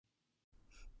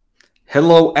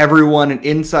Hello, everyone, and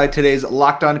inside today's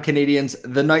Locked On Canadiens,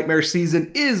 the nightmare season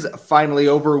is finally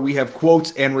over. We have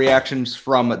quotes and reactions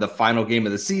from the final game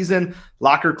of the season,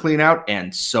 locker cleanout,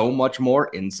 and so much more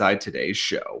inside today's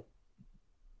show.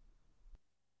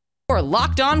 For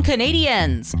Locked On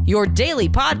Canadiens, your daily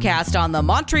podcast on the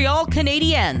Montreal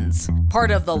Canadiens, part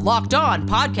of the Locked On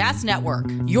Podcast Network,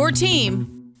 your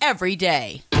team every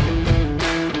day.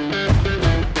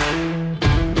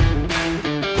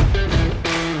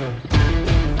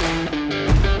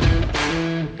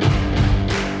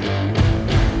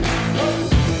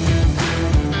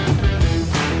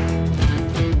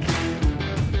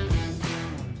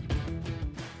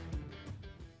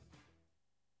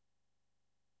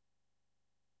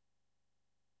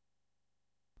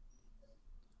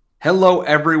 Hello,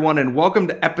 everyone, and welcome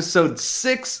to episode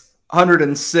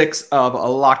 606 of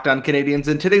Locked On Canadiens.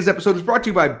 And today's episode is brought to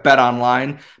you by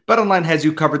BetOnline. BetOnline has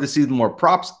you covered this season, more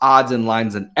props, odds, and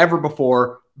lines than ever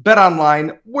before.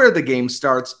 BetOnline, where the game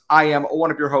starts. I am one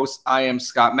of your hosts. I am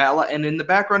Scott Matla, and in the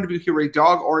background, if you hear a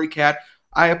dog or a cat,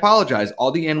 I apologize.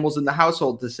 All the animals in the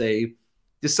household decided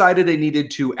they needed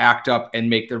to act up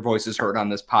and make their voices heard on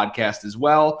this podcast as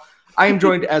well. I am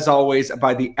joined, as always,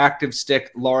 by the active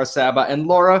stick, Laura Saba. And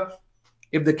Laura,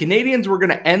 if the Canadiens were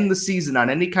going to end the season on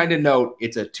any kind of note,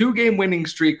 it's a 2-game winning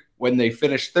streak when they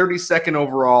finished 32nd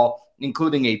overall,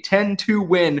 including a 10-2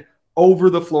 win over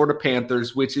the Florida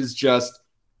Panthers, which is just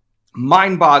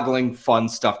mind-boggling fun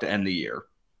stuff to end the year.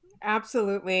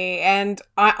 Absolutely. And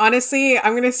honestly,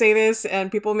 I'm going to say this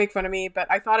and people make fun of me, but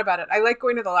I thought about it. I like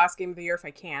going to the last game of the year if I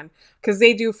can, because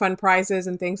they do fun prizes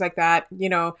and things like that. You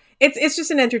know, it's just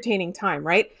an entertaining time,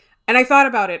 right? And I thought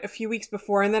about it a few weeks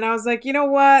before, and then I was like, you know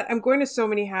what? I'm going to so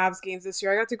many Habs games this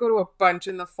year. I got to go to a bunch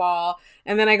in the fall,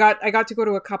 and then I got to go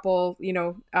to a couple,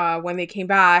 when they came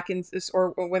back or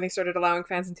when they started allowing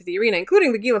fans into the arena,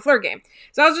 including the Guy Lafleur game.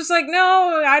 So I was just like,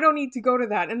 no, I don't need to go to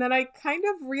that. And then I kind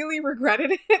of really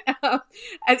regretted it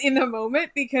in the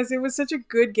moment, because it was such a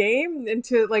good game, and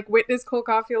to witness Cole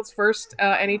Caulfield's first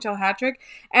NHL hat trick,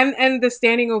 and the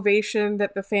standing ovation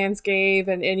that the fans gave,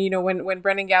 and when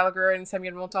Brendan Gallagher and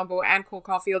Samuel Montembeault and Cole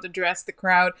Caulfield addressed the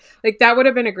crowd, that would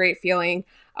have been a great feeling.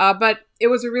 But it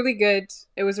was a really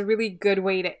good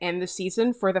way to end the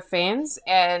season for the fans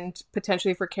and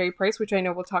potentially for Carey Price, which I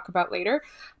know we'll talk about later.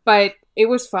 But it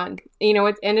was fun.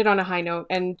 It ended on a high note,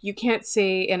 and you can't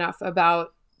say enough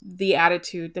about the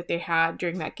attitude that they had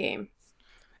during that game.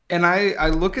 And I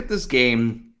look at this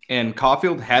game, and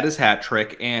Caulfield had his hat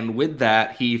trick, and with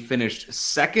that, he finished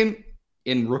second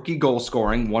in rookie goal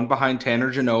scoring, one behind Tanner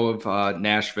Jeannot of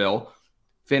Nashville,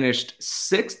 finished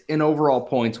 6th in overall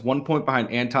points, 1 point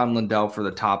behind Anton Lundell for the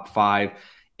top 5.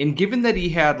 And given that he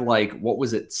had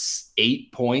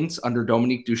 8 points under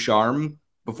Dominique Ducharme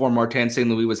before Martin St.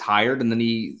 Louis was hired, and then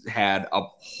he had a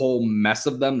whole mess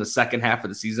of them the second half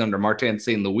of the season under Martin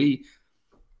St. Louis,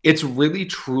 it's really,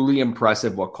 truly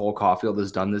impressive what Cole Caulfield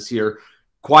has done this year.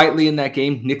 Quietly in that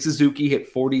game, Nick Suzuki hit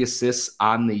 40 assists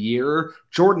on the year.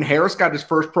 Jordan Harris got his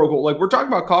first pro goal. We're talking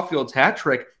about Caulfield's hat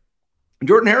trick.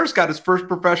 Jordan Harris got his first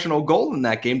professional goal in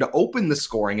that game to open the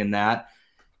scoring in that.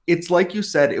 It's like you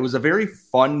said, it was a very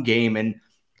fun game. And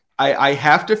I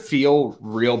have to feel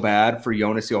real bad for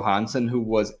Jonas Johansson, who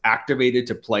was activated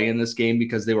to play in this game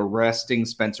because they were resting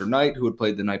Spencer Knight, who had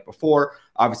played the night before.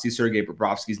 Obviously, Sergei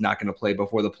Bobrovsky's not going to play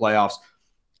before the playoffs.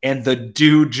 And the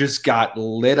dude just got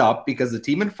lit up because the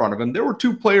team in front of him, there were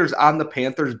 2 players on the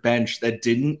Panthers bench that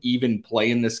didn't even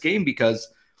play in this game because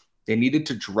they needed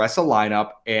to dress a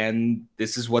lineup, and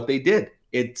this is what they did.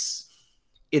 It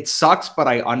sucks, but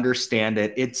I understand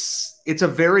it. It's a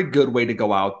very good way to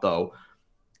go out, though.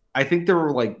 I think there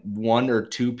were 1 or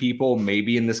 2 people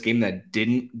maybe in this game that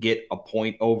didn't get a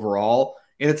point overall.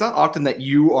 And it's not often that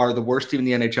you are the worst team in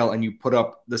the NHL and you put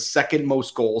up the second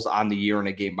most goals on the year in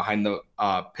a game behind the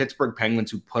Pittsburgh Penguins,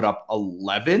 who put up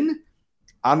 11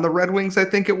 on the Red Wings, I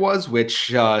think it was, which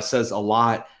says a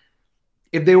lot.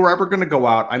 If they were ever going to go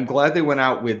out, I'm glad they went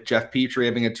out with Jeff Petrie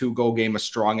having a 2-goal game, a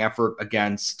strong effort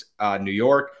against New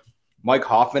York. Mike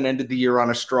Hoffman ended the year on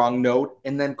a strong note,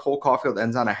 and then Cole Caulfield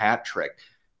ends on a hat trick.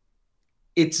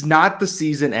 It's not the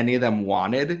season any of them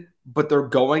wanted, but they're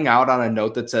going out on a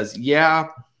note that says, yeah,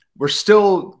 we're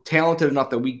still talented enough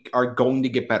that we are going to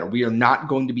get better. We are not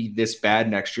going to be this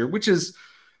bad next year, which is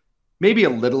maybe a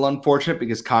little unfortunate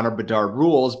because Connor Bedard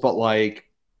rules, but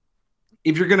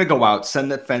if you're going to go out,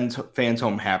 send the fans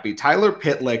home happy. Tyler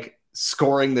Pitlick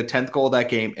scoring the 10th goal of that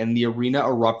game and the arena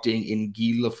erupting in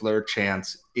Guy Lafleur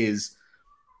chants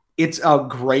it's a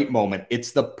great moment.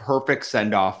 It's the perfect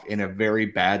send-off in a very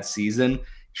bad season.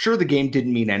 Sure, the game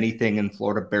didn't mean anything and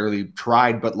Florida barely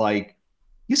tried, but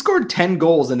He scored 10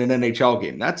 goals in an NHL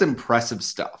game. That's impressive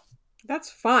stuff. That's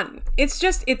fun. It's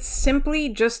simply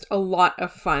just a lot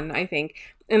of fun, I think.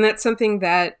 And that's something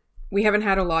that we haven't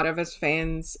had a lot of as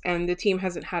fans, and the team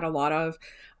hasn't had a lot of.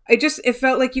 It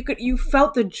felt like you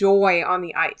felt the joy on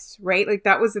the ice, right? Like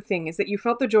that was the thing, is that you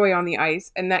felt the joy on the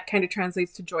ice, and that kind of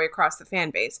translates to joy across the fan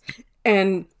base.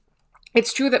 And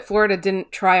it's true that Florida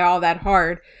didn't try all that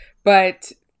hard,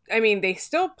 but I mean, they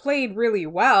still played really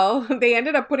well. They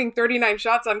ended up putting 39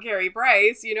 shots on Carey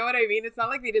Price. You know what I mean? It's not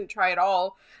like they didn't try at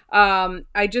all.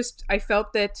 I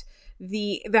felt that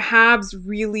the Habs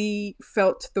really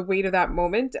felt the weight of that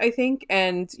moment, I think.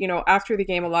 And, you know, after the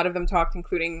game, a lot of them talked,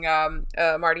 including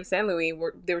Marty St. Louis,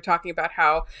 they were talking about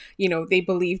how, you know, they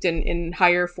believed in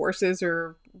higher forces,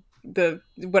 or the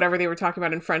whatever they were talking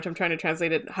about in French. I'm trying to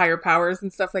translate it, higher powers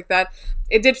and stuff like that.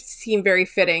 It did seem very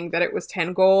fitting that it was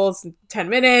 10 goals, 10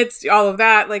 minutes, all of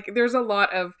that. Like there's a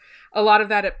lot of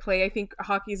that at play. I think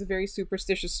hockey is a very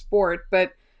superstitious sport,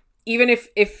 but even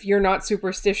if you're not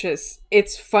superstitious,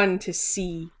 it's fun to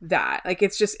see that. Like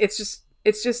it's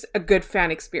just a good fan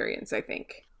experience, I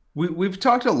think. We've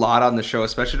talked a lot on the show,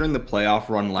 especially during the playoff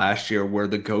run last year, where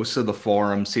the ghosts of the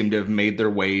Forum seem to have made their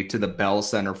way to the Bell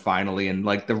Center finally. And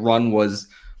like the run was,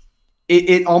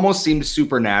 it almost seemed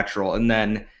supernatural. And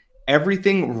then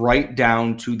everything right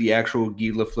down to the actual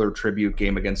Guy Lafleur tribute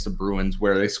game against the Bruins,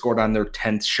 where they scored on their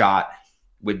 10th shot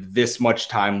with this much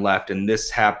time left, and this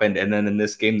happened. And then in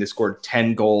this game, they scored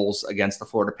 10 goals against the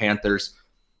Florida Panthers.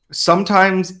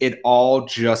 Sometimes it all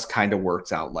just kind of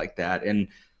works out like that. And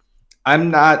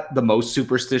I'm not the most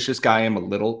superstitious guy. I'm a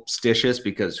little stitious,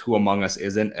 because who among us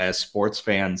isn't as sports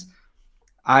fans?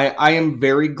 I am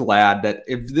very glad that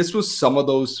if this was some of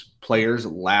those players'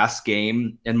 last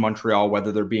game in Montreal,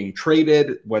 whether they're being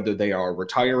traded, whether they are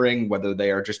retiring, whether they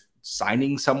are just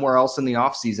signing somewhere else in the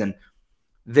offseason,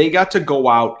 they got to go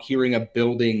out hearing a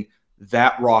building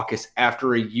that raucous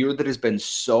after a year that has been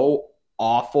so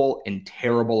awful and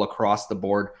terrible across the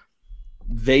board.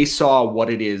 They saw what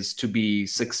it is to be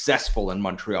successful in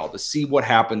Montreal, to see what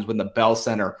happens when the Bell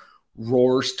Center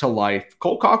roars to life.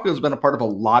 Cole Caulfield's been a part of a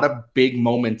lot of big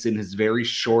moments in his very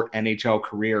short NHL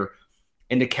career.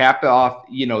 And to cap off,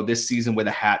 you know, this season with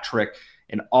a hat trick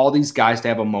and all these guys to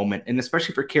have a moment, and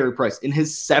especially for Carey Price, in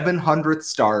his 700th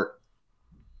start,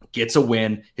 gets a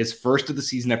win, his first of the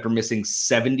season after missing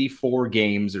 74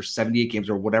 games or 78 games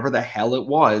or whatever the hell it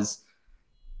was.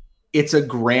 It's a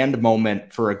grand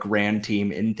moment for a grand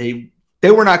team, and they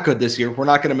were not good this year. We're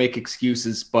not going to make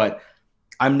excuses, but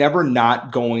I'm never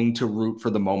not going to root for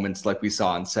the moments like we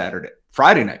saw on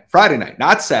Friday night,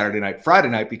 not Saturday night, Friday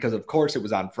night, because of course it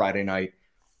was on Friday night.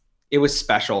 It was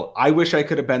special. I wish I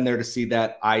could have been there to see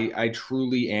that. I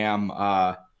truly am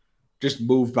just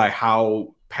moved by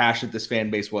how passionate this fan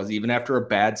base was. Even after a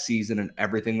bad season and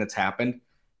everything that's happened,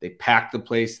 they packed the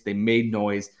place, they made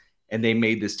noise, and they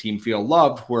made this team feel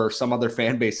loved, where some other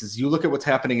fan bases, you look at what's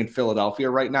happening in Philadelphia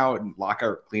right now in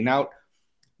lockout cleanout,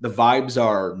 the vibes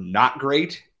are not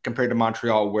great compared to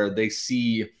Montreal, where they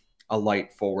see a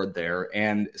light forward there.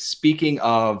 And speaking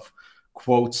of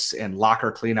quotes and locker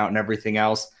cleanout and everything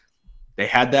else, they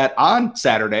had that on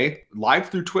Saturday live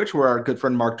through Twitch, where our good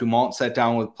friend Mark Dumont sat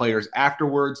down with players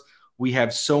afterwards. We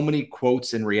have so many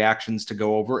quotes and reactions to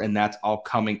go over, and that's all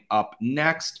coming up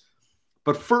next.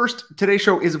 But first, today's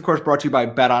show is, of course, brought to you by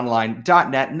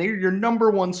BetOnline.net, and they're your number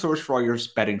one source for all your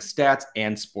betting stats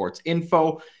and sports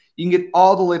info. You can get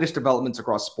all the latest developments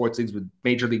across sports leagues, with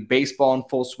Major League Baseball in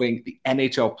full swing. The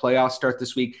NHL playoffs start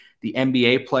this week. The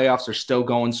NBA playoffs are still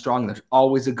going strong. There's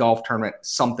always a golf tournament,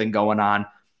 something going on.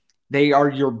 They are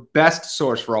your best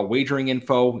source for all wagering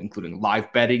info, including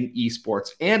live betting, esports,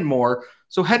 and more.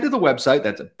 So head to the website,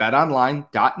 that's at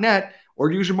betonline.net,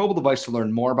 or use your mobile device to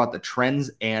learn more about the trends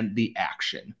and the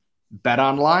action.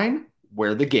 BetOnline,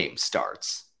 where the game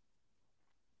starts.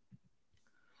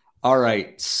 All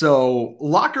right, so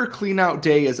locker cleanout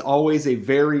day is always a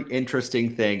very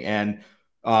interesting thing. And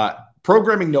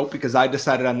programming note, because I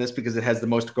decided on this because it has the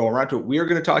most to go around to it, we are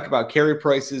going to talk about Carey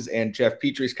Price's and Jeff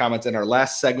Petry's comments in our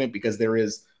last segment, because there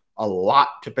is a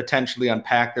lot to potentially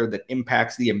unpack there that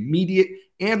impacts the immediate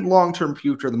and long-term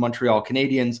future of the Montreal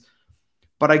Canadiens.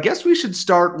 But I guess we should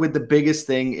start with the biggest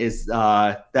thing is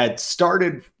that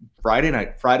started Friday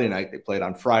night. They played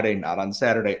on Friday, not on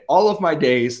Saturday. All of my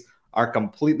days are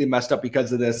completely messed up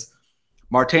because of this.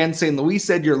 Martin St. Louis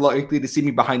said, "You're likely to see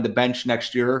me behind the bench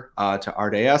next year," to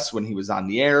RDS when he was on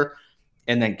the air.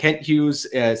 And then Kent Hughes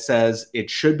says it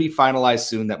should be finalized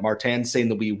soon that Martin St.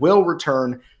 Louis will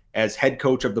return as head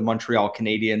coach of the Montreal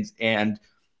Canadiens. And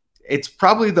it's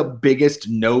probably the biggest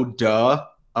no-duh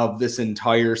of this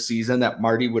entire season that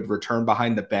Marty would return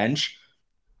behind the bench.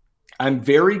 I'm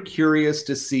very curious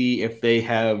to see if they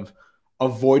have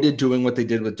avoided doing what they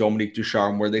did with Dominique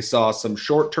Ducharme, where they saw some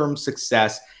short-term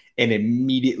success and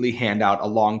immediately hand out a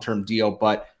long-term deal.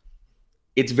 But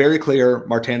it's very clear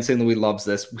Martin St. Louis loves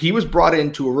this. He was brought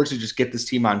in to originally just get this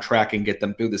team on track and get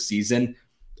them through the season.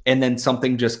 And then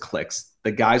something just clicks.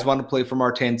 The guys want to play for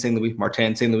Martin St. Louis.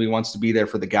 Martin St. Louis wants to be there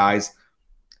for the guys.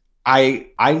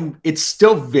 It's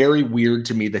still very weird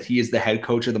to me that he is the head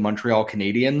coach of the Montreal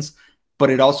Canadiens, but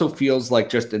it also feels like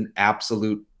just an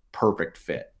absolute perfect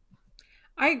fit.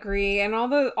 I agree, and all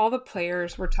the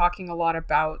players were talking a lot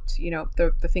about, you know,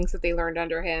 the things that they learned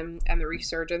under him and the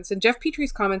resurgence. And Jeff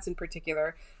Petry's comments in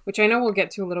particular, which I know we'll get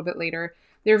to a little bit later,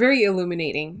 they're very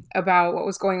illuminating about what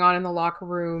was going on in the locker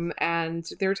room, and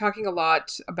they were talking a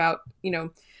lot about, you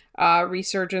know,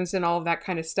 resurgence and all of that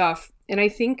kind of stuff. And I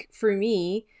think for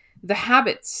me, the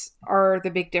habits are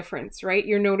the big difference, right?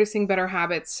 You're noticing better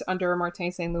habits under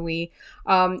Martin St. Louis.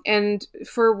 And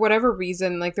for whatever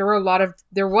reason, like there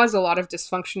was a lot of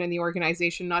dysfunction in the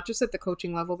organization, not just at the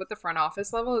coaching level, but the front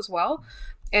office level as well.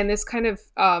 And this kind of,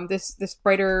 this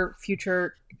brighter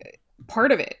future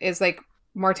part of it is like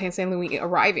Martin St. Louis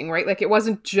arriving, right? Like it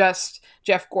wasn't just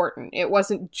Jeff Gorton. It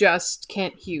wasn't just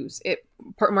Kent Hughes.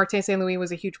 Martin St. Louis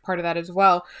was a huge part of that as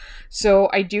well.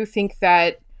 So I do think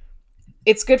that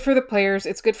it's good for the players,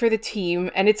 it's good for the team,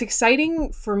 and it's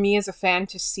exciting for me as a fan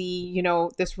to see, you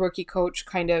know, this rookie coach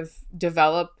kind of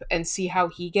develop and see how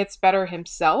he gets better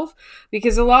himself,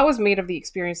 because a lot was made of the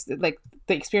experience, like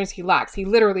the experience he lacks. He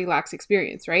literally lacks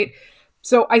experience, right?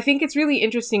 So I think it's really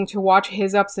interesting to watch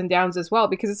his ups and downs as well,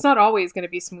 because it's not always going to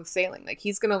be smooth sailing. Like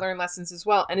he's going to learn lessons as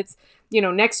well. And it's, you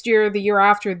know, next year, the year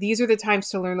after, these are the times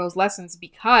to learn those lessons,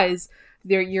 because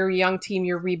you're a young team,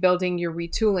 you're rebuilding, you're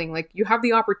retooling. Like you have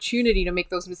the opportunity to make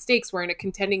those mistakes where in a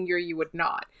contending year you would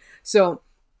not. So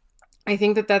I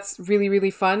think that that's really, really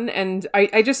fun. And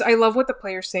I love what the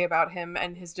players say about him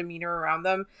and his demeanor around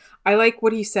them. I like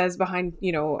what he says behind,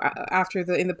 you know,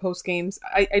 in the post games.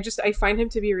 I find him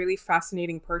to be a really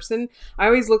fascinating person. I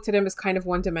always looked at him as kind of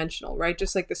one dimensional, right?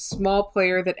 Just like the small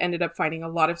player that ended up finding a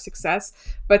lot of success.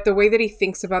 But the way that he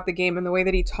thinks about the game and the way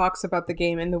that he talks about the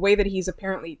game and the way that he's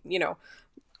apparently, you know,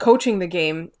 coaching the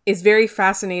game is very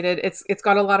fascinated. It's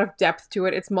got a lot of depth to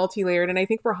it. It's multi-layered. And I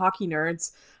think for hockey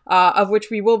nerds, of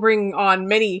which we will bring on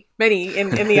many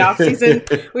in the off season,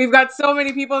 we've got so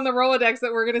many people in the Rolodex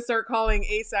that we're going to start calling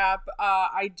ASAP.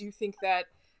 I do think that,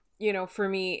 you know, for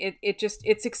me, it's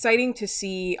exciting to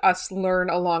see us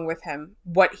learn along with him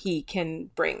what he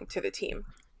can bring to the team.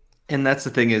 And that's the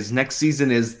thing is next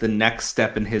season is the next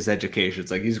step in his education. It's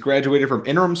like he's graduated from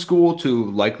interim school to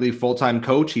likely full-time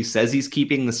coach. He says he's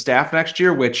keeping the staff next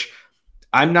year, which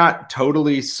I'm not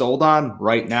totally sold on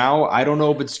right now. I don't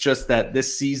know if it's just that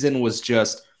this season was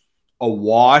just a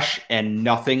wash and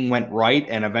nothing went right.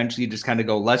 And eventually you just kind of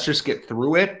go, let's just get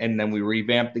through it. And then we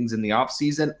revamp things in the off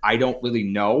season. I don't really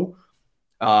know.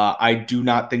 I do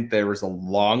not think there was a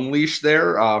long leash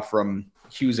there from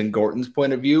Hughes and Gorton's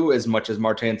point of view, as much as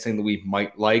Martin St. Louis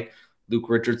might like Luke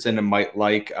Richardson and might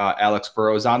like Alex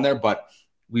Burrows on there, but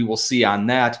we will see on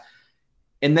that.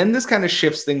 And then this kind of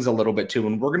shifts things a little bit too.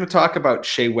 And we're going to talk about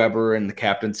Shea Weber and the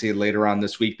captaincy later on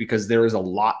this week, because there is a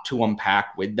lot to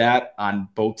unpack with that on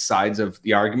both sides of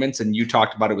the arguments. And you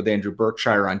talked about it with Andrew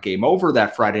Berkshire on Game Over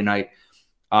that Friday night.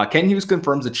 Ken Hughes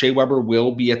confirms that Shea Weber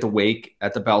will be at the wake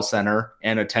at the Bell Center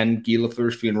and attend Guy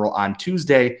Lafleur's funeral on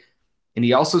Tuesday. And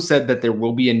he also said that there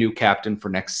will be a new captain for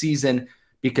next season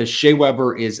because Shea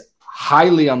Weber is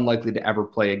highly unlikely to ever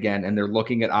play again, and they're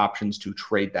looking at options to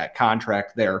trade that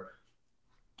contract there.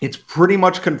 It's pretty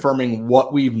much confirming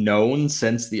what we've known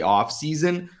since the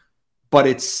offseason, but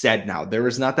it's said now. There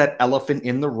is not that elephant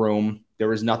in the room.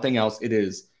 There is nothing else. It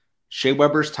is Shea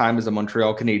Weber's time as a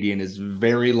Montreal Canadien is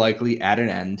very likely at an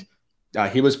end.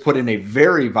 He was put in a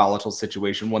very volatile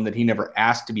situation, one that he never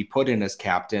asked to be put in as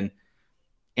captain.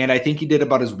 And I think he did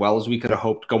about as well as we could have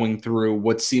hoped going through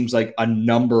what seems like a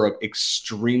number of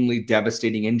extremely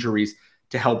devastating injuries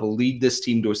to help lead this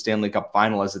team to a Stanley Cup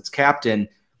final as its captain.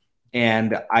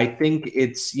 And I think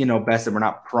it's, best that we're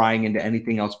not prying into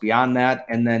anything else beyond that.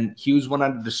 And then Hughes went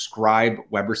on to describe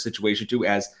Weber's situation too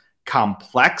as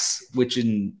complex, which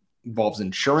involves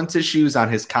insurance issues on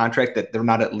his contract that they're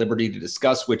not at liberty to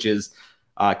discuss, which is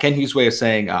Ken Hughes' way of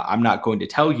saying, I'm not going to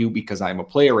tell you because I'm a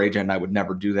player agent. I would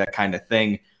never do that kind of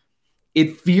thing.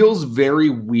 It feels very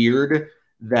weird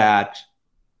that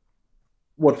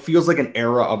what feels like an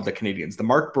era of the Canadiens, the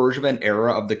Marc Bergevin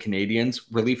era of the Canadiens,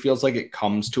 really feels like it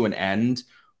comes to an end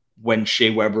when Shea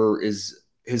Weber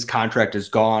his contract is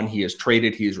gone. He is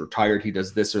traded. He is retired. He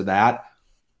does this or that.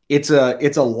 It's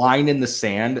a line in the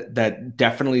sand that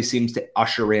definitely seems to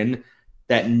usher in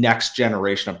that next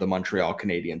generation of the Montreal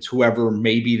Canadiens. Whoever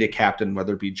may be the captain,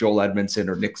 whether it be Joel Edmondson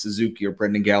or Nick Suzuki or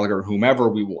Brendan Gallagher, or whomever,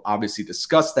 we will obviously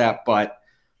discuss that, but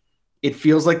it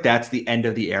feels like that's the end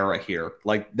of the era here.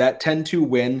 Like that 10-2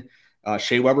 win,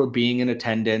 Shea Weber being in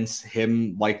attendance,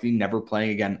 him likely never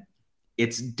playing again,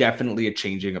 it's definitely a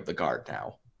changing of the guard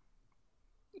now.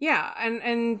 Yeah,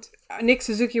 and Nick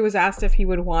Suzuki was asked if he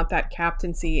would want that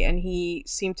captaincy, and he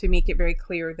seemed to make it very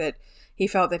clear that he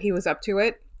felt that he was up to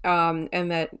it,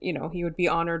 and that, you know, he would be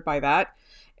honored by that.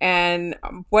 And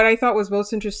what I thought was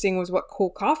most interesting was what Cole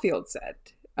Caulfield said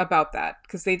about that,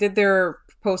 because they did their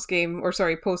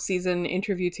postseason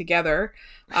interview together,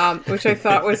 which I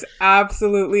thought was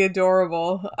absolutely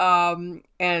adorable.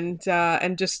 And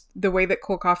just the way that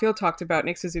Cole Caulfield talked about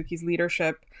Nick Suzuki's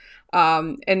leadership.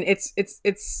 And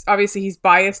it's obviously he's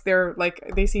biased.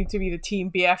 They seem to be the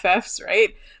team BFFs,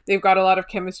 right? They've got a lot of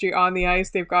chemistry on the ice.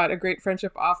 They've got a great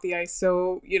friendship off the ice.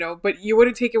 So, you know, but you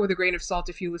wouldn't take it with a grain of salt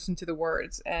if you listen to the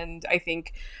words. And I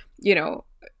think, you know,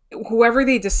 whoever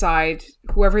they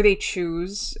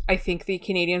choose, I think the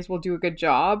Canadiens will do a good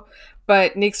job.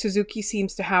 But Nick Suzuki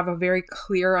seems to have a very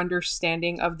clear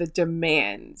understanding of the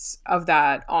demands of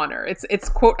that honor. It's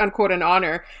quote unquote an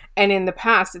honor, and in the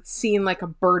past, it's seen like a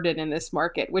burden in this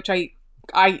market, which I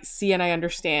see and I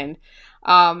understand.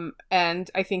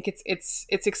 And I think it's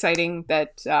exciting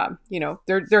that you know,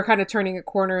 they're kind of turning a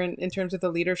corner in terms of the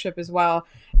leadership as well.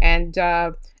 And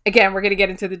again, we're going to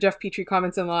get into the Jeff Petrie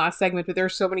comments in the last segment, but there are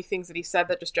so many things that he said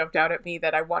that just jumped out at me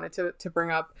that I wanted to bring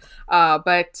up.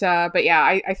 But yeah,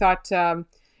 I thought,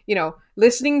 you know,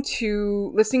 listening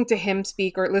to him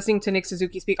speak, or listening to Nick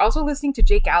Suzuki speak, also listening to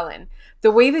Jake Allen,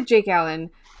 the way that Jake Allen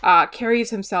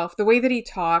carries himself, the way that he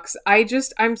talks,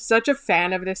 I'm such a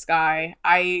fan of this guy.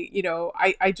 I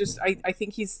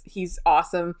think he's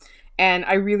awesome. And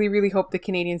I really, really hope the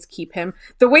Canadiens keep him.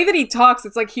 The way that he talks,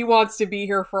 it's like he wants to be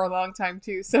here for a long time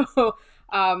too. So,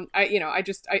 the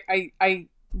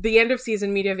end of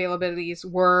season media availabilities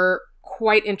were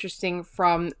quite interesting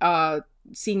from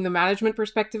seeing the management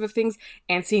perspective of things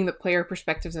and seeing the player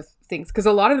perspectives of things. Because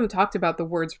a lot of them talked about the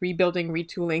words rebuilding,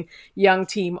 retooling, young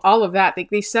team, all of that.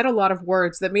 They said a lot of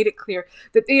words that made it clear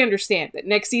that they understand that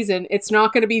next season, it's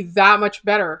not going to be that much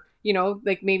better. You know,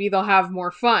 like maybe they'll have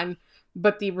more fun,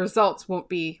 but the results won't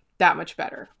be that much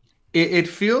better. It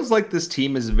feels like this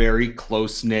team is very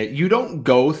close-knit. You don't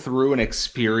go through an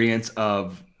experience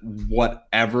of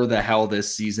whatever the hell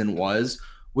this season was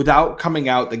without coming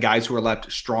out the guys who are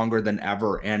left stronger than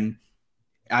ever. And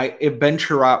if Ben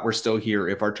Chiarot were still here,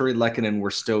 if Artturi Lehkonen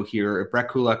were still here, if Brett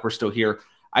Kulak were still here,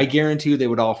 I guarantee you they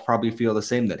would all probably feel the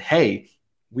same, that, hey,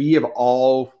 we have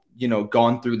all, you know,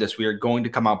 gone through this. We are going to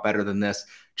come out better than this.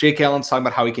 Jake Allen's talking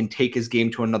about how he can take his game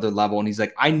to another level. And he's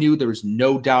like, I knew there was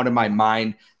no doubt in my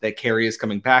mind that Carey is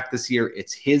coming back this year.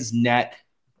 It's his net.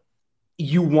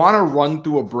 You want to run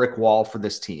through a brick wall for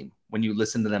this team when you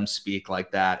listen to them speak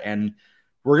like that. And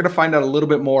we're going to find out a little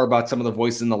bit more about some of the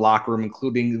voices in the locker room,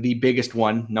 including the biggest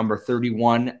one, number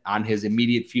 31, on his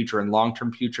immediate future and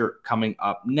long-term future, coming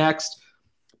up next.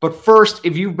 But first,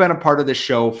 if you've been a part of this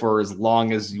show for as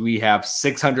long as we have,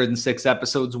 606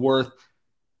 episodes worth,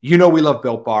 you know we love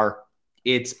Built Bar.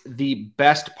 It's the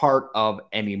best part of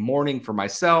any morning for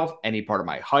myself, any part of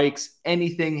my hikes,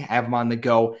 anything, have them on the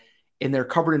go. And they're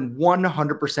covered in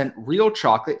 100% real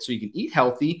chocolate, so you can eat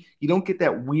healthy. You don't get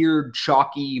that weird,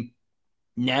 chalky,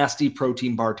 nasty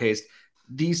protein bar taste.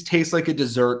 These taste like a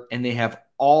dessert, and they have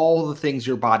all the things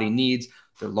your body needs.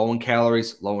 They're low in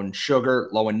calories, low in sugar,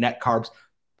 low in net carbs,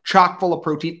 chock full of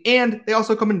protein, and they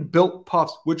also come in Built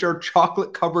Puffs, which are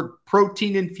chocolate-covered,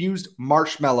 protein-infused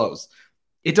marshmallows.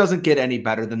 It doesn't get any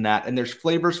better than that, and there's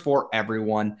flavors for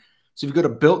everyone. So if you go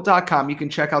to Built.com, you can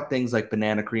check out things like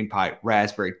banana cream pie,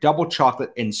 raspberry, double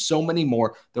chocolate, and so many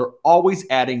more. They're always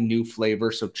adding new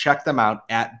flavors, so check them out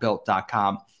at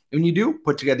Built.com. And when you do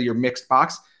put together your mixed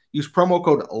box, use promo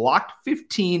code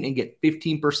LOCKED15 and get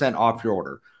 15% off your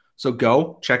order. So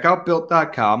go check out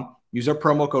Built.com. Use our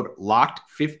promo code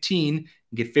LOCKED15 and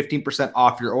get 15%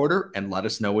 off your order, and let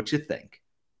us know what you think.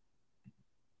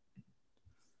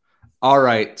 All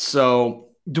right, so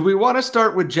do we want to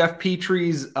start with Jeff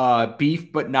Petrie's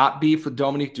beef but not beef with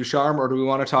Dominique Ducharme, or do we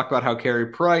want to talk about how Carey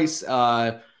Price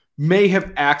may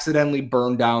have accidentally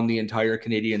burned down the entire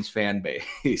Canadiens fan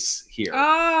base here?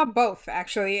 Both,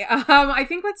 actually. I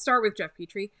think let's start with Jeff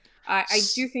Petrie. I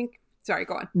do think... Sorry,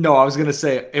 go on. No, I was going to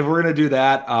say, if we're going to do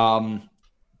that...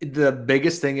 the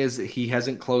biggest thing is he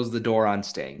hasn't closed the door on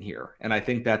staying here. And I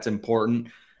think that's important.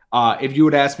 If you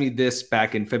would ask me this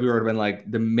back in February, I'd have been like,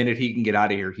 the minute he can get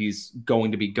out of here, he's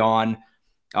going to be gone.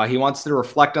 He wants to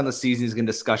reflect on the season. He's going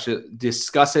to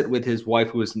discuss it with his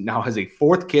wife, who now has a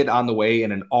fourth kid on the way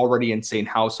in an already insane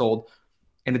household.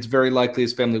 And it's very likely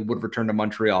his family would return to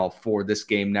Montreal for this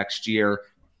game next year.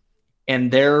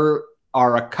 And there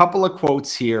are a couple of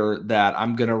quotes here that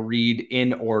I'm going to read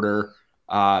in order,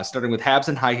 starting with Habs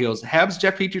and High Heels. Habs,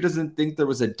 Jeff Petrie doesn't think there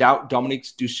was a doubt Dominique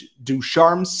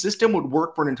Ducharme's system would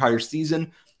work for an entire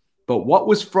season. But what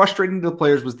was frustrating to the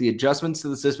players was the adjustments to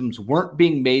the systems weren't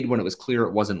being made when it was clear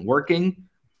it wasn't working.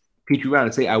 Petrie went on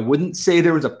to say, I wouldn't say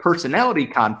there was a personality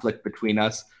conflict between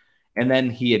us. And then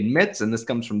he admits, and this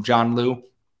comes from John Liu,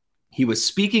 he was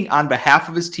speaking on behalf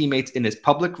of his teammates in his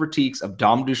public critiques of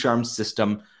Dom Ducharme's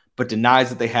system, but denies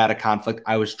that they had a conflict.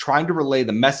 I was trying to relay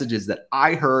the messages that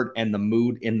I heard and the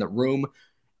mood in the room.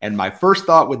 And my first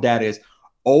thought with that is,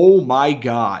 oh my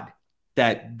God,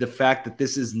 that the fact that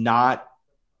this is not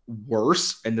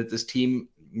worse and that this team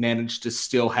managed to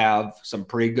still have some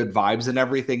pretty good vibes and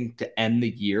everything to end the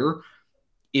year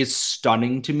is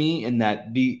stunning to me. And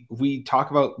that we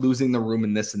talk about losing the room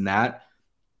and this and that.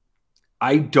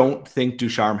 I don't think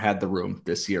Ducharme had the room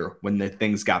this year when the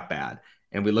things got bad.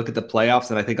 And we look at the playoffs,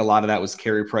 and I think a lot of that was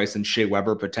Carey Price and Shea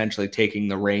Weber potentially taking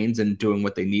the reins and doing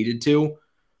what they needed to.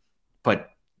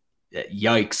 But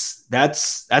yikes,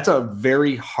 that's a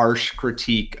very harsh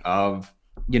critique of,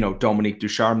 Dominique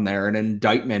Ducharme there, an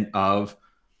indictment of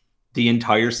the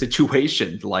entire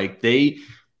situation. Like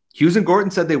Hughes and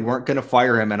Gordon said they weren't going to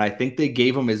fire him, and I think they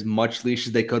gave him as much leash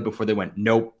as they could before they went,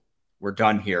 nope, we're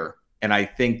done here. And I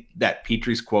think that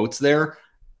Petrie's quotes there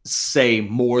say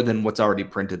more than what's already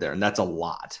printed there, and that's a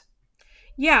lot.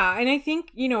 Yeah, and I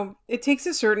think, it takes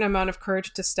a certain amount of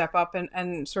courage to step up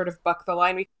and sort of buck the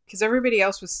line, because everybody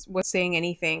else was saying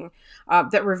anything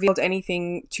that revealed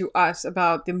anything to us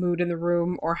about the mood in the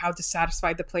room or how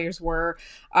dissatisfied the players were.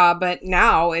 But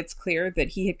now it's clear that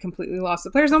he had completely lost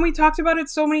the players. And we talked about it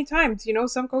so many times.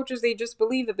 Some coaches, they just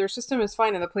believe that their system is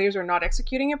fine and the players are not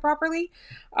executing it properly.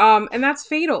 And that's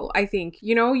fatal, I think.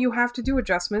 You have to do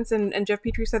adjustments. And Jeff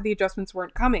Petrie said the adjustments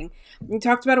weren't coming. We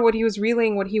talked about what he was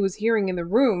relaying, what he was hearing in the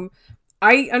room.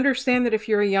 I understand that if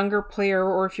you're a younger player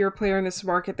or if you're a player in this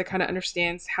market that kind of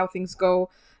understands how things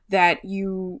go, that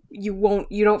you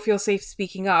don't feel safe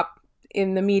speaking up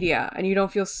in the media, and you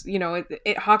don't feel,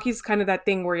 hockey's kind of that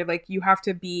thing where you're like, you have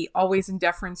to be always in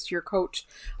deference to your coach.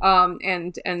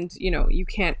 And you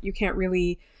can't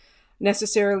really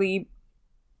necessarily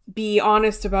be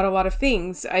honest about a lot of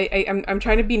things. I'm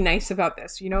trying to be nice about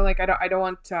this, I don't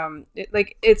want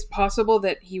it's possible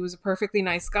that he was a perfectly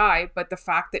nice guy, but the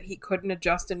fact that he couldn't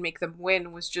adjust and make them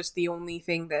win was just the only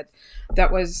thing that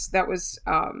was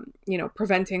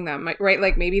preventing them, right?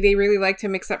 Like maybe they really liked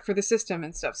him except for the system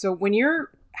and stuff. So when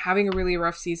you're having a really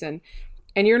rough season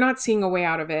and you're not seeing a way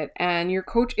out of it and your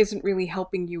coach isn't really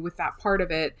helping you with that part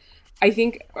of it, I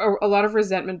think a lot of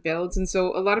resentment builds. And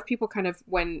so a lot of people kind of,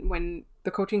 when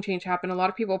the coaching change happened, a lot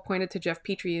of people pointed to Jeff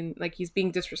Petrie and like he's being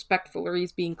disrespectful or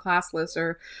he's being classless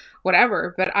or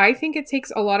whatever. But I think it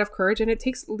takes a lot of courage and it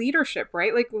takes leadership,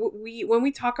 right? Like when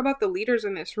we talk about the leaders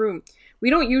in this room,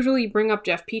 we don't usually bring up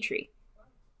Jeff Petrie.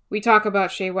 We talk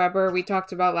about Shea Weber. We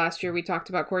talked about last year. We talked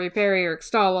about Corey Perry, Eric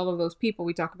Stahl, all of those people.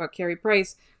 We talk about Carey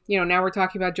Price. Now we're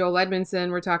talking about Joel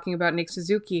Edmondson. We're talking about Nick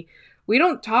Suzuki. We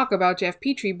don't talk about Jeff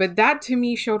Petrie, but that to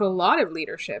me showed a lot of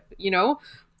leadership.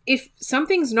 If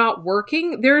something's not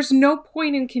working, there's no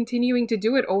point in continuing to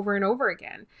do it over and over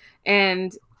again.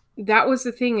 And that was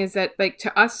the thing, is that like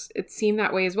to us, it seemed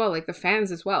that way as well, like the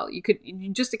fans as well. You could,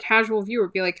 just a casual viewer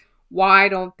be like, why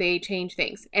don't they change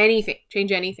things?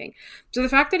 Change anything. So the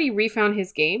fact that he refound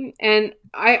his game, and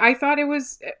I thought it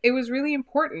was really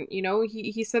important.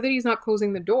 He said that he's not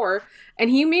closing the door, and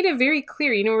he made it very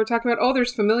clear. We're talking about,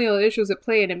 there's familial issues at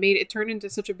play, and it turned into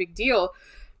such a big deal.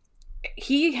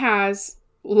 He has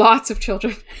lots of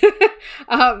children.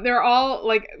 They're all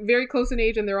like very close in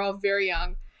age, and they're all very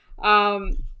young.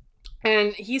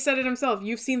 And he said it himself.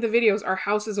 You've seen the videos. Our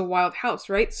house is a wild house,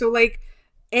 right? So like,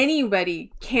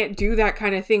 anybody can't do that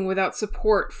kind of thing without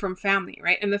support from family,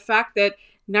 right? And the fact that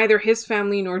neither his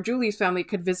family nor Julie's family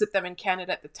could visit them in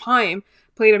Canada at the time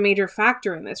played a major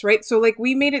factor in this, right? So like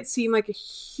we made it seem like a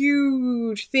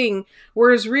huge thing,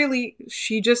 whereas really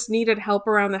she just needed help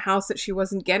around the house that she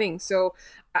wasn't getting. So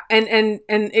and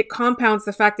it compounds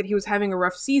the fact that he was having a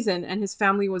rough season and his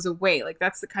family was away. Like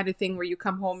that's the kind of thing where you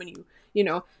come home and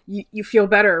you feel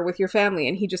better with your family,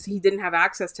 and he didn't have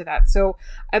access to that. So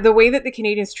the way that the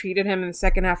Canadiens treated him in the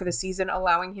second half of the season,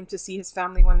 allowing him to see his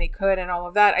family when they could and all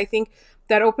of that, I think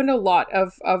that opened a lot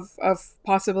of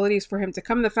possibilities for him to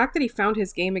come. The fact that he found his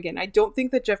his game again. I don't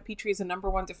think that Jeff Petrie is a number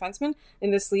one defenseman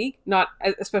in this league, not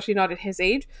especially not at his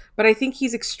age, but I think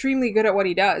he's extremely good at what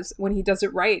he does when he does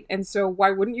it right. And so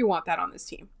why wouldn't you want that on this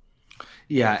team?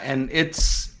 Yeah, and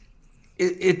it's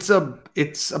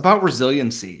about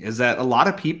resiliency. Is that a lot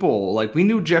of people, like, we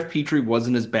knew Jeff Petrie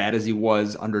wasn't as bad as he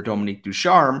was under Dominique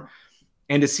Ducharme,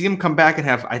 and to see him come back and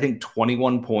have, I think,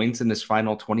 21 points in his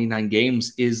final 29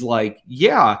 games is like,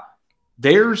 yeah,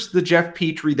 there's the Jeff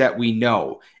Petrie that we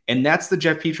know. And that's the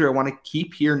Jeff Petrie I want to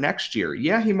keep here next year.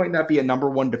 Yeah, he might not be a number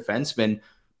one defenseman,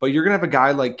 but you're going to have a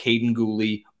guy like Caden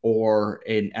Gooley or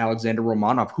an Alexander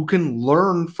Romanov who can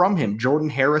learn from him, Jordan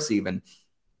Harris even.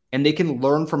 And they can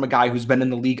learn from a guy who's been in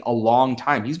the league a long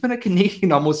time. He's been a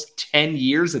Canadian almost 10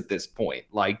 years at this point.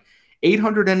 Like,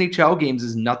 800 NHL games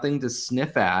is nothing to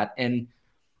sniff at. And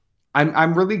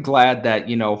I'm really glad that,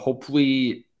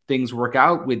 hopefully things work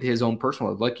out with his own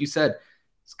personal life. Like you said,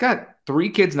 he's got 3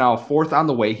 kids now, 4th on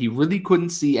the way. He really couldn't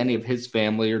see any of his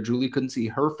family, or Julie couldn't see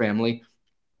her family.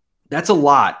 That's a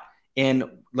lot. And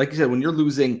like you said, when you're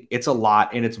losing, it's a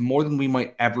lot, and it's more than we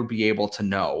might ever be able to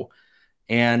know.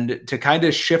 And to kind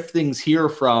of shift things here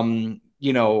from,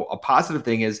 a positive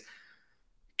thing is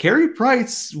Carey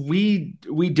Price, we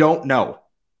don't know.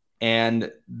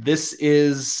 And this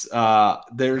is,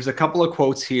 there's a couple of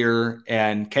quotes here,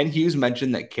 and Ken Hughes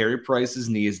mentioned that Carey Price's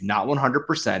knee is not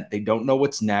 100%. They don't know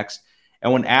what's next.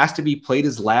 And when asked if he played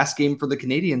his last game for the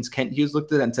Canadiens, Kent Hughes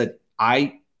looked at it and said,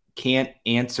 I can't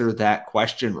answer that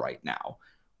question right now,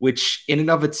 which in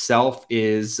and of itself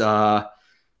is,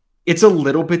 it's a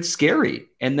little bit scary.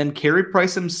 And then Carey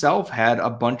Price himself had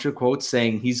a bunch of quotes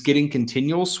saying he's getting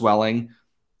continual swelling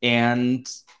and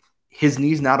his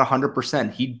knee's not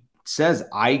 100%. He says,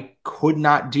 I could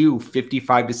not do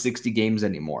 55 to 60 games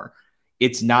anymore.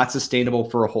 It's not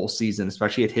sustainable for a whole season,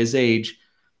 especially at his age.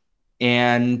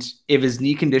 And if his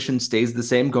knee condition stays the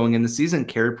same going in the season,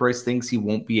 Carey Price thinks he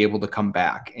won't be able to come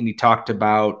back. And he talked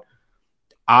about,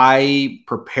 I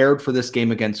prepared for this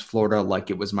game against Florida like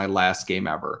it was my last game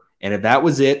ever. And if that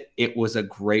was it, it was a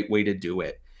great way to do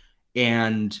it.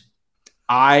 And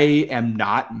I am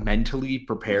not mentally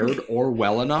prepared or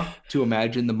well enough to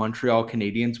imagine the Montreal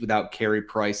Canadiens without Carey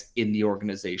Price in the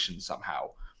organization somehow.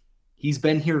 He's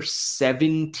been here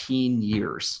 17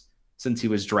 years since he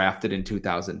was drafted in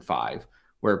 2005,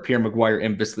 where Pierre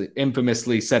McGuire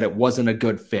infamously said it wasn't a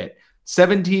good fit.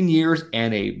 17 years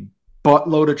and a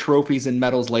buttload of trophies and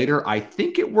medals later, I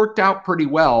think it worked out pretty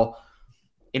well.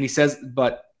 And he says,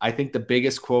 but I think the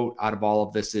biggest quote out of all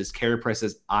of this is Carey Price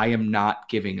says, I am not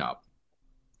giving up.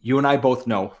 You and I both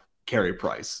know Carey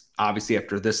Price, obviously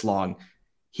after this long,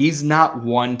 he's not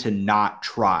one to not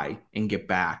try and get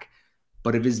back.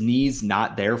 But if his knee's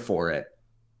not there for it,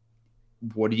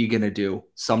 what are you going to do?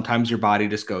 Sometimes your body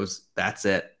just goes, that's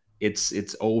it.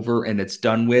 It's over and it's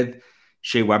done with.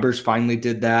 Shea Weber's finally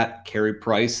did that. Carey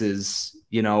Price is,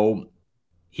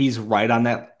 he's right on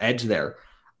that edge there.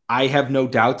 I have no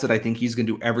doubts that I think he's going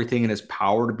to do everything in his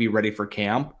power to be ready for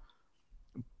camp.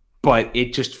 But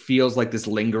it just feels like this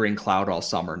lingering cloud all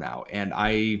summer now. And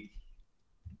I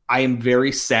am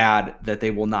very sad that they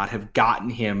will not have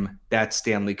gotten him that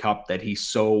Stanley Cup that he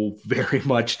so very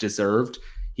much deserved.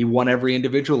 He won every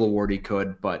individual award he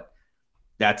could, but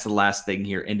that's the last thing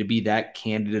here. And to be that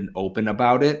candid and open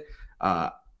about it,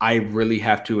 I really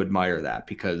have to admire that,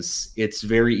 because it's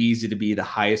very easy to be the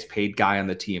highest paid guy on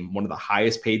the team, one of the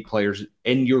highest paid players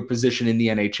in your position in the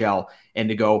NHL, and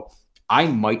to go, I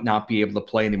might not be able to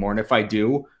play anymore. And if I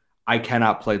do, I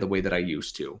cannot play the way that I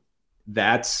used to.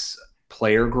 That's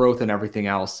player growth and everything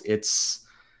else. It's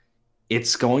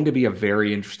going to be a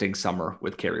very interesting summer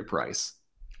with Carey Price.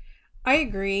 I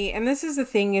agree. And this is the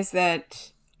thing is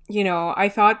that, I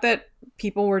thought that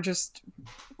people were just,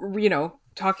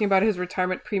 talking about his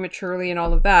retirement prematurely and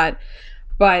all of that.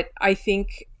 But I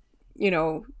think,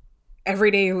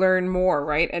 every day you learn more,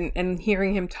 right? And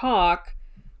hearing him talk,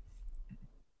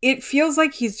 it feels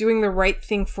like he's doing the right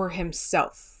thing for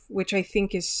himself, which I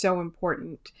think is so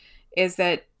important, is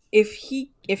that if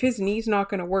his knee's not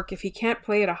going to work, if he can't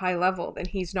play at a high level, then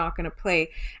he's not going to play.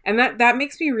 And that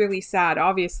makes me really sad,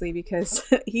 obviously, because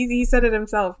he said it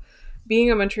himself,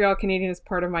 being a Montreal Canadian is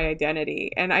part of my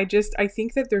identity. And I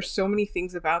think that there's so many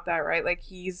things about that, right? Like,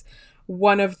 he's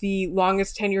one of the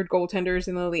longest tenured goaltenders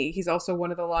in the league. He's also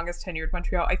one of the longest tenured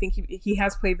Montreal. I think he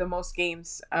has played the most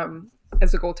games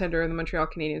as a goaltender in the Montreal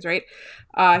Canadiens, right?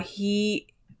 He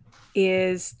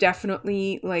is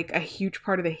definitely like a huge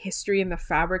part of the history and the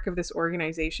fabric of this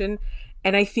organization.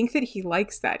 And I think that he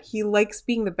likes that. He likes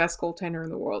being the best goaltender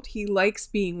in the world. He likes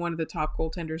being one of the top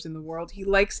goaltenders in the world. He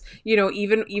likes,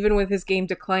 even with his game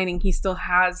declining, he still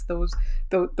has those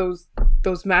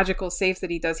magical saves that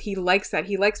he does. He likes that.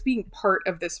 He likes being part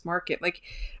of this market. Like,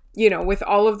 with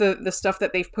all of the stuff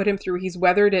that they've put him through, he's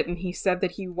weathered it, and he said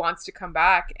that he wants to come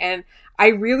back. And I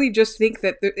really just think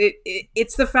that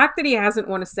it's the fact that he hasn't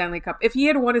won a Stanley Cup. If he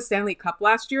had won a Stanley Cup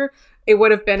last year, it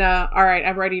would have been all right,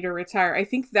 I'm ready to retire. I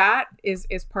think that is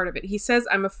part of it. He says,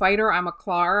 I'm a fighter, I'm a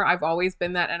clawer, I've always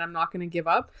been that, and I'm not going to give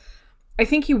up. I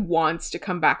think he wants to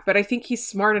come back, but I think he's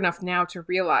smart enough now to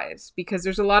realize, because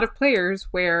there's a lot of players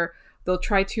where they'll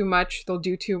try too much, they'll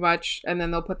do too much, and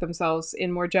then they'll put themselves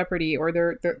in more jeopardy, or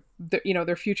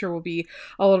their future will be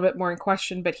a little bit more in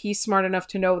question. But he's smart enough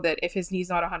to know that if his knee's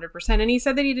not 100%, and he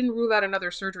said that he didn't rule out another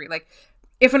surgery. Like,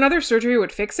 if another surgery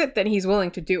would fix it, then he's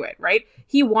willing to do it, right?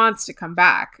 He wants to come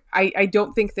back. I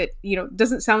don't think that,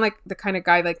 doesn't sound like the kind of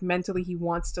guy, like, mentally he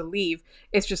wants to leave.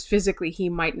 It's just physically he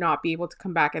might not be able to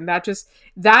come back. And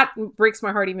that breaks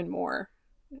my heart even more,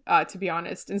 to be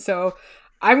honest. And so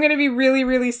I'm going to be really,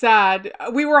 really sad.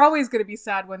 We were always going to be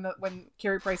sad when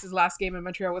Carey Price's last game in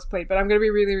Montreal was played, but I'm going to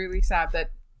be really, really sad that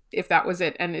if that was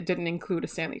it and it didn't include a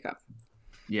Stanley Cup.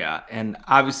 Yeah, and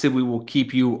obviously we will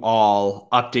keep you all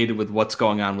updated with what's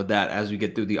going on with that as we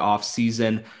get through the off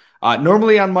season.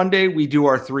 Normally on Monday, we do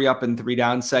our 3 up and 3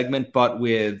 down segment, but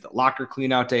with locker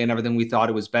cleanout day and everything, we thought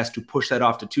it was best to push that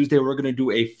off to Tuesday. We're going to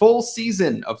do a full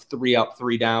season of 3 up,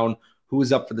 3 down, who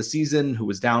was up for the season, who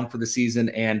was down for the season,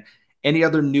 and any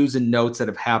other news and notes that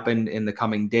have happened in the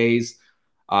coming days.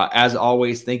 As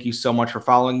always, thank you so much for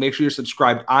following. Make sure you're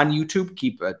subscribed on YouTube.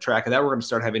 Keep track of that. We're going to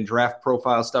start having draft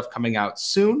profile stuff coming out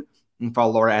soon. You can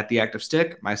follow Laura at The Active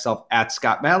Stick, myself at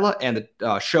Scott Madla, and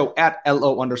the show at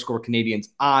LO_Canadians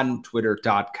on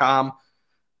Twitter.com.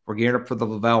 We're gearing up for the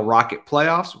Laval Rocket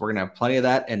playoffs. We're going to have plenty of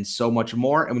that and so much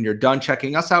more. And when you're done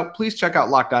checking us out, please check out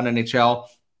Locked On NHL.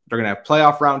 They're going to have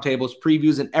playoff roundtables,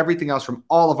 previews, and everything else from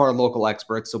all of our local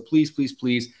experts. So please, please,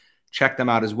 please check them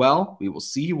out as well. We will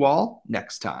see you all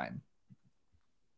next time.